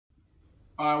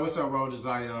All right, what's up, Road to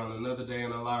Zion? Another day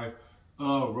in the life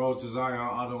of Road to Zion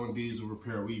Auto and Diesel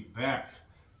Repair. We back.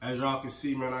 As y'all can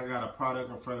see, man, I got a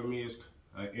product in front of me. It's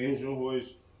an engine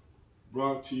hoist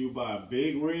brought to you by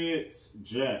Big Red's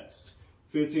Jacks.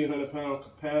 1,500 pound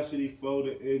capacity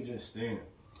folded engine stand.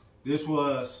 This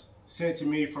was sent to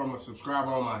me from a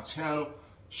subscriber on my channel.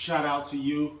 Shout out to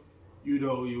you. You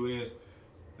know who you is.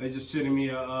 They just sending me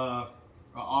a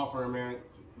offer, man,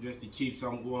 just to keep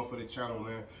something going for the channel,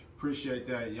 man. Appreciate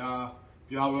that, y'all.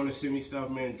 If y'all want to send me stuff,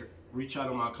 man, reach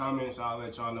out in my comments. I'll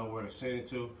let y'all know where to send it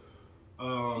to.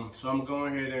 So I'm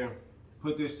going ahead and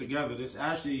put this together. This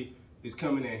actually is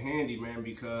coming in handy, man,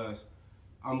 because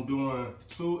I'm doing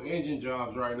 2 engine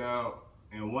jobs right now,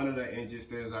 and one of the engine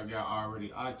stands I got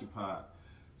already occupied.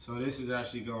 So this is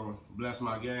actually going to bless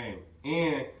my game.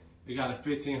 And it got a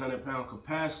 1,500 pound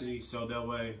capacity, so that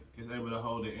way it's able to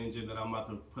hold the engine that I'm about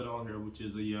to put on here, which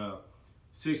is a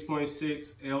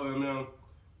 6.6 LMM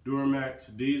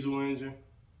Duramax diesel engine.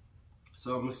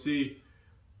 So I'm gonna see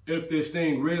if this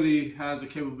thing really has the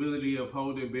capability of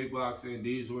holding big blocks and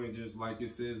diesel engines like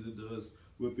it says it does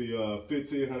with the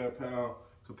 1,500 pound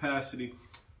capacity.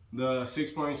 The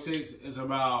 6.6 is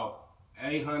about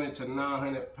 800 to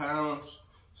 900 pounds.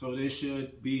 So this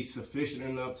should be sufficient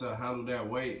enough to handle that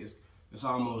weight. It's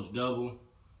almost double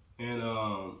in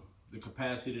the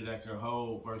capacity that can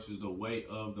hold versus the weight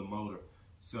of the motor.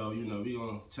 So, you know, we're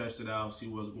going to test it out, see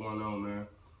what's going on, man.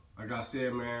 Like I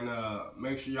said, man,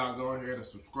 make sure y'all go ahead and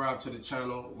subscribe to the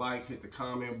channel, like, hit the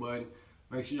comment button.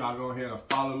 Make sure y'all go ahead and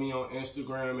follow me on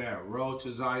Instagram at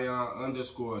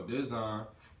roadtozion_design.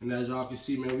 And as y'all can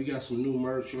see, man, we got some new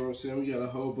merch, you know what I'm saying? We got a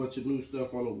whole bunch of new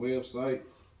stuff on the website.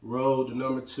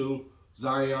 Road2,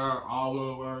 Zion,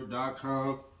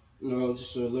 alloneword.com. You know,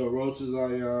 just a little Road to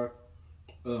Zion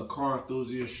car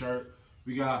enthusiast shirt.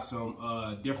 We got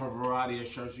some different variety of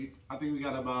shirts. I think we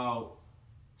got about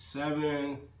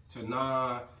 7 to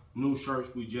 9 new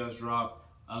shirts we just dropped,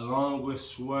 along with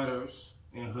sweaters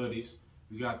and hoodies.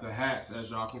 We got the hats, as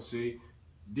y'all can see,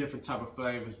 different type of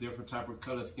flavors, different type of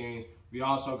color schemes. We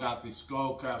also got the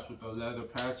skull caps with the leather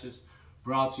patches,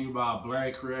 brought to you by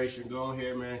Blank Creation. Go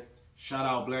ahead, man. Shout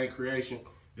out Blank Creation.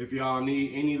 If y'all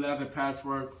need any leather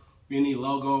patchwork, any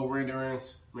logo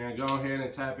renderings, man, go ahead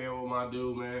and tap in with my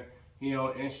dude, man. He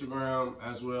on Instagram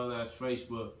as well as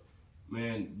Facebook.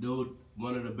 Man, dude,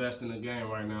 one of the best in the game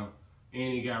right now.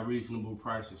 And he got reasonable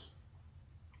prices.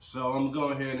 So I'm going to go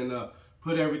ahead and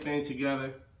put everything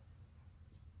together.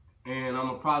 And I'm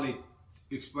going to probably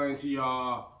explain to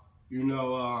y'all, you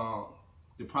know,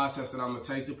 the process that I'm going to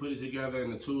take to put it together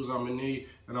and the tools I'm going to need.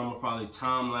 And I'm going to probably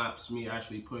time lapse me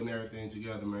actually putting everything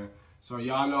together, man. So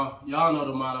y'all know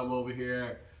the motto over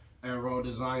here at Road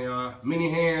to Zion.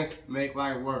 Many hands make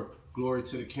light work. Glory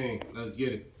to the King. Let's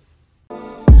get it.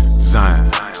 Zion,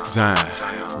 Zion,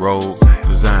 Road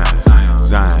to Zion, Zion,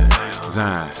 Zion,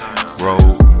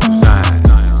 Road to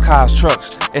Zion. Cars, trucks,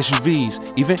 SUVs,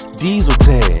 even diesel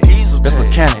tag. Best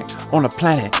mechanic on the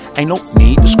planet, ain't no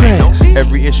need to scratch.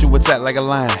 Every issue attack like a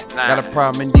lion. Got a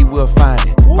problem, indeed we'll find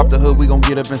it. Pop the hood, we gon'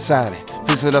 get up inside it.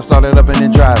 Fix it up, start it up, and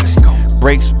then drive it.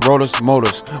 Brakes, rotors,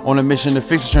 motors, on a mission to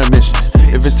fix the transmission.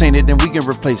 If it's tainted, then we can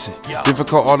replace it.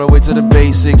 Difficult all the way to the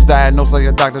basics. Diagnosed like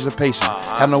a doctor to patient.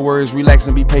 Have no worries, relax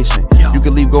and be patient. You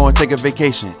can leave, go and take a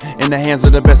vacation. In the hands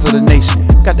of the best of the nation.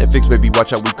 Got that fix, baby,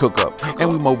 watch out, we cook up.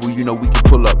 And we mobile, you know we can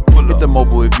pull up. Hit the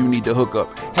mobile if you need to hook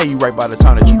up. Hey, you right by the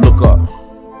time that you look up.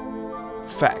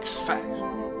 Facts.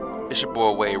 It's your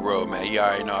boy Wade Road, man. You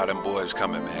already know how them boys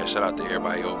coming, man. Shout out to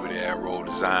everybody over there at Road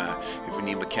Design. If you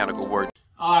need mechanical work.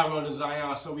 All right, Road to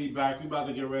Zion. So we back. We about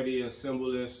to get ready to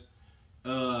assemble this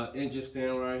engine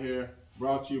stand right here.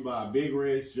 Brought to you by Big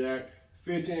Red's Jack.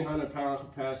 1,500 pound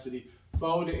capacity.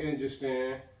 Folded engine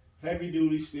stand. Heavy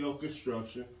duty steel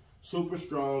construction. Super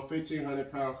strong.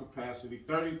 1,500 pound capacity.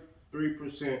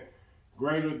 33%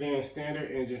 greater than standard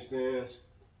engine stands.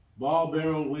 Ball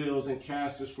bearing wheels and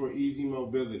casters for easy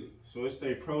mobility. So it's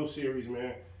their Pro Series,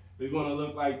 man. It's gonna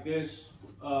look like this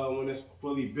when it's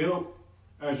fully built.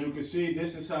 As you can see,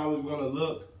 this is how it's gonna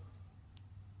look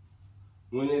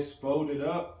when it's folded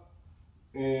up.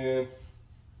 And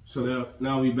so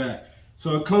now we back.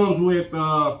 So it comes with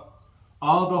all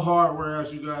the hardware,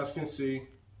 as you guys can see.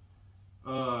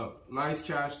 Nice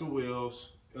caster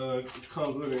wheels. It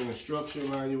comes with an instruction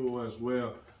manual as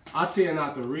well. I tend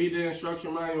not to read the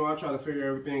instruction manual. I try to figure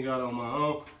everything out on my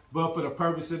own. But for the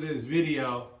purpose of this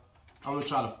video, I'm gonna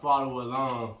try to follow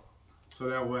along so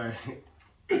that way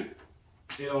it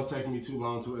don't take me too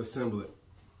long to assemble it.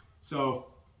 So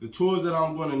the tools that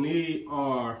I'm gonna need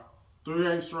are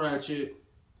 3/8 ratchet.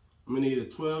 I'm gonna need a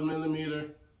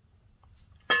 12mm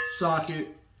socket,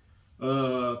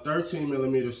 13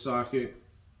 millimeter socket,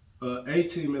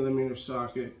 18 millimeter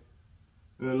socket,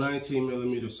 and a 19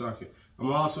 millimeter socket.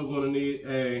 I'm also going to need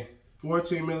a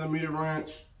 14 millimeter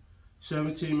wrench,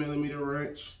 17 millimeter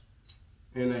wrench,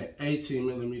 and an 18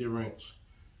 millimeter wrench.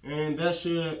 And that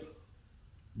should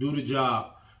do the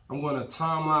job. I'm going to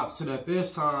time lapse it at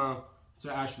this time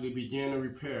to actually begin the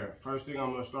repair. First thing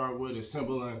I'm going to start with is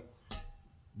assembling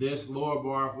this lower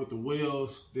bar with the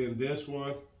wheels, then this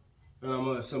one. Then I'm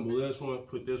going to assemble this one,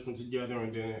 put this one together,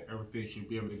 and then everything should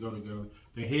be able to go together.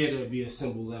 The head will be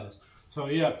assembled last. So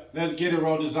yeah, let's get it,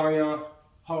 Road to Zion.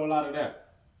 Whole lot of that.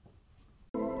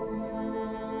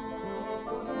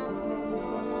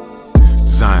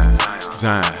 Zion,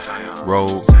 Zion,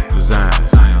 Road to Zion,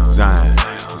 Zion,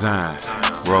 Zion,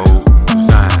 Road to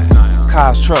Zion.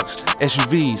 Cars, trucks,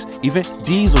 SUVs, even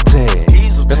diesel tag.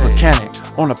 Best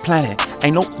mechanic on the planet,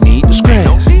 ain't no need to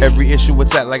scratch. Every issue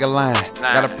attack like a lion.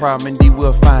 Got a problem, indeed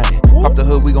we'll find it. Pop the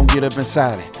hood, we gon' get up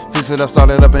inside it. Fix it up, start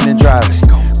it up, and then drive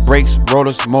it. Brakes,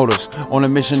 rotors, motors, on a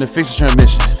mission to fix the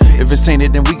transmission. If it's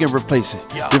tainted, then we can replace it.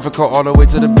 Difficult all the way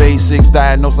to the basics.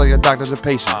 Diagnosed like a doctor to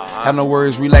patient. Have no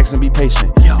worries, relax and be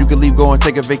patient. You can leave, go and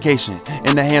take a vacation.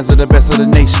 In the hands of the best of the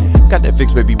nation. Got that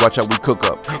fix, baby, watch how we cook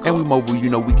up. And we mobile, you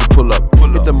know we can pull up.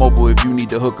 Hit the mobile if you need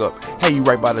to hook up. Hey, you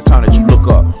right by the time that you look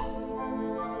up.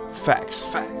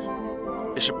 Facts.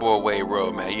 It's your boy Wade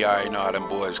Road, man. You already know how them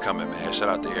boys coming, man. Shout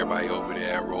out to everybody over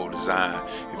there at Road Design.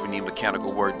 If you need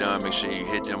mechanical work done, make sure you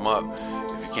hit them up.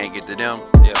 If you can't get to them,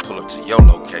 they'll pull up to your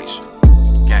location.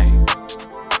 Gang.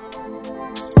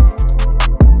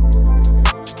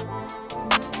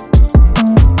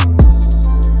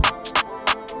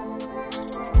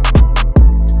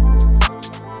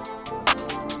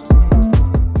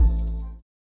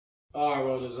 Alright,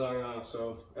 Road to Zion.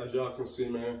 So as y'all can see,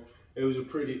 man, it was a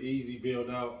pretty easy build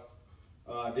out.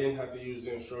 I didn't have to use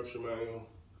the instruction manual.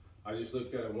 I just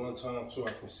looked at it one time so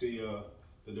I can see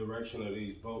the direction of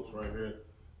these bolts right here.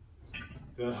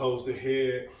 That holds the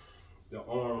head, the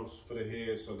arms for the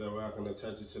head, so that way I can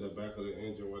attach it to the back of the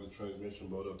engine where the transmission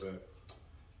bolt up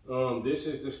at. This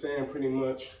is the stand pretty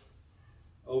much.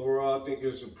 Overall, I think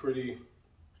it's a pretty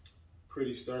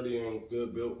sturdy and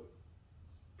good built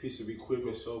piece of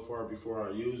equipment so far before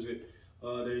I use it.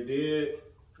 They did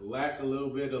lack a little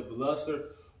bit of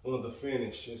luster on the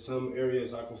finish. In some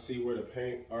areas I can see where the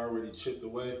paint already chipped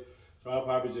away. So I'll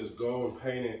probably just go and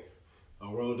paint it a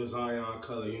Road to Zion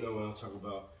color, you know what I'm talking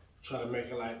about. Try to make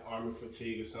it like Army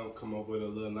Fatigue or something, come up with a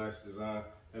little nice design.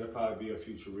 That'll probably be a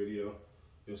future video.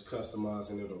 Just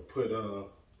customizing it or put,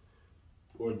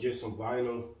 or get some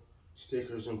vinyl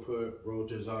stickers and put Road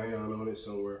to Zion on it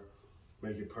somewhere.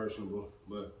 Make it personable.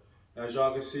 But as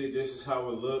y'all can see, this is how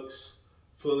it looks.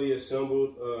 Fully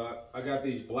assembled. I got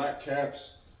these black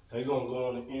caps. They're gonna go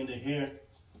on the end of here.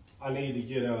 I need to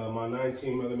get my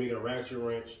 19 millimeter ratchet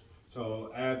wrench.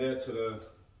 So add that to the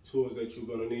tools that you're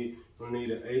gonna need. You're gonna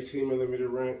need an 18 millimeter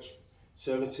wrench,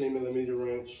 17 millimeter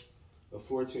wrench, a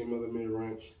 14 millimeter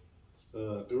wrench,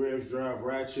 3/8 drive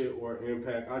ratchet or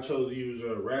impact. I chose to use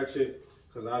a ratchet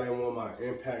because I didn't want my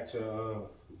impact to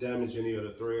damage any of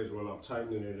the threads when I'm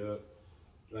tightening it up.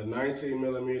 A 19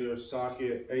 millimeter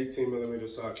socket, 18 millimeter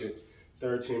socket,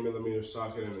 13 millimeter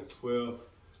socket, and a 12.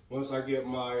 Once I get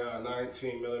my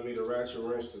 19 millimeter ratchet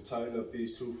wrench to tighten up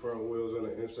these two front wheels on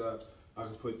the inside, I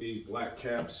can put these black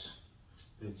caps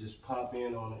that just pop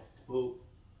in on it, boop,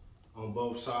 on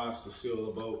both sides to seal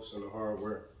the bolts and the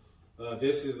hardware.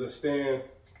 This is the stand,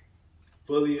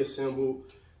 fully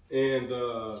assembled, and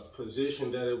the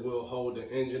position that it will hold the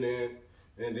engine in.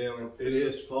 And then it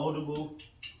is foldable.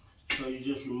 So you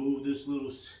just remove this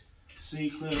little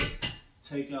C-clip,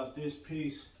 take out this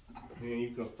piece, and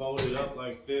you can fold it up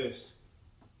like this.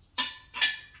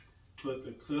 Put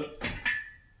the clip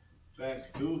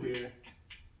back through here.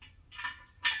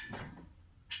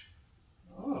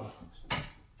 Oh,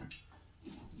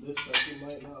 looks like it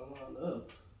might not line up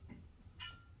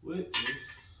with this.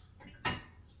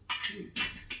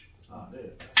 Oh, there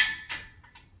it goes.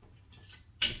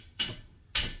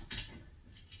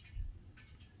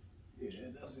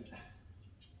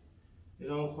 It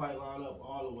don't quite line up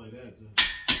all the way that good.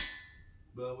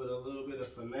 But with a little bit of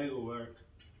finagle work,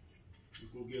 you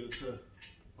can get it to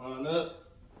line up.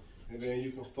 And then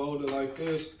you can fold it like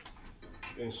this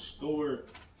and store it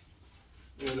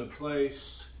in a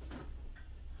place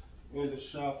in the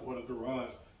shop or the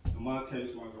garage. In my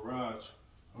case, my garage.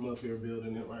 I'm up here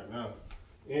building it right now.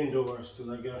 Indoors, because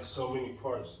I got so many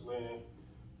parts laying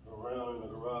around in the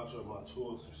garage with my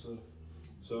tools and stuff.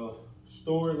 So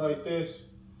store it like this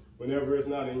whenever it's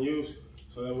not in use,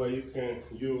 so that way you can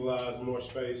utilize more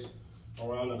space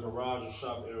around the garage or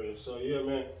shop area. So yeah,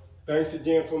 man, Thanks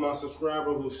again for my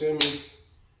subscriber who sent me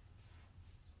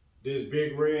this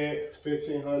big red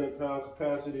 1,500 pound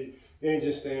capacity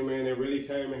engine stand, man. It really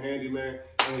came in handy, man.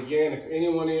 And again, if any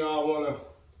one of y'all want to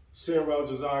send Road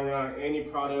to Zion any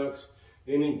products,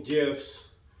 any gifts,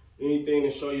 anything to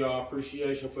show y'all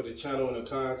appreciation for the channel and the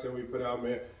content we put out,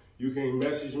 man, you can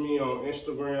message me on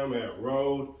Instagram at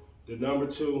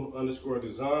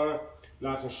road2_design. And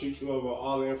I can shoot you over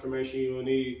all the information you'll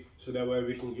need so that way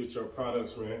we can get your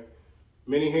products, man.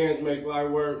 Many hands make light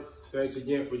work. Thanks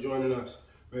again for joining us.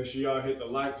 Make sure y'all hit the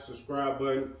like, subscribe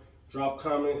button, drop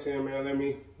comments in, man. Let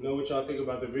me know what y'all think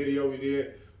about the video we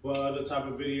did, what other type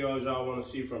of videos y'all want to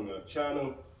see from the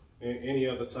channel, and any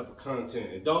other type of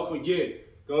content. And don't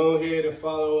forget, go ahead and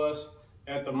follow us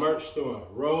at the merch store,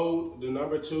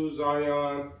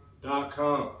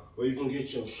 road2zion.com, where you can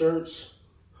get your shirts,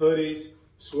 hoodies,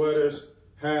 sweaters,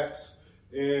 hats,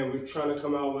 and we're trying to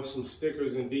come out with some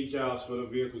stickers and decals for the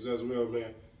vehicles as well,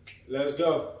 man. Let's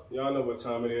go. Y'all know what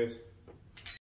time it is.